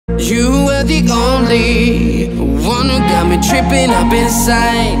You were the only one who got me tripping up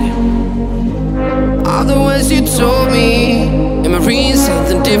inside. All the words you told me, am I reading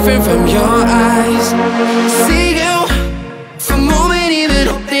something different from your eyes? See you for a moment, even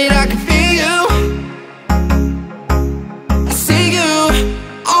hope that I can feel you. See you,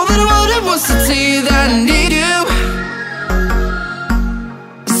 all that I wanted was to tell you that I need you.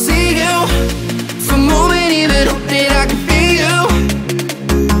 See you for a moment, even hope that I can feel you.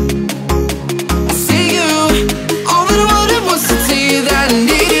 See you, all that I wanted was to tell you that I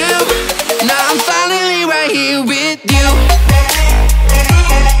need you. Now I'm finally right here with you.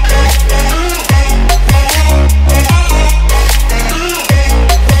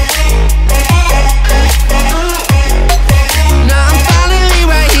 Now I'm finally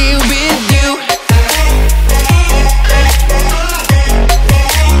right here with you.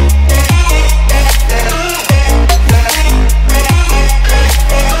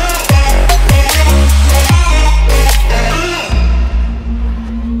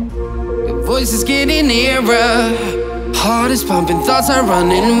 Your voice is getting nearer, heart is pumping, thoughts are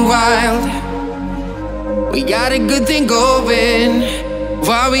running wild. We got a good thing going,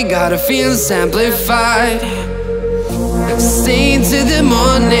 why we gotta feel amplified. Staying till the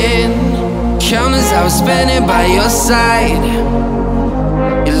morning, countless hours spending by your side.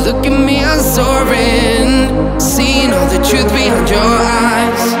 You look at me, I'm soaring, seeing all the truth behind your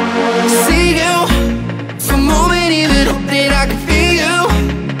eyes.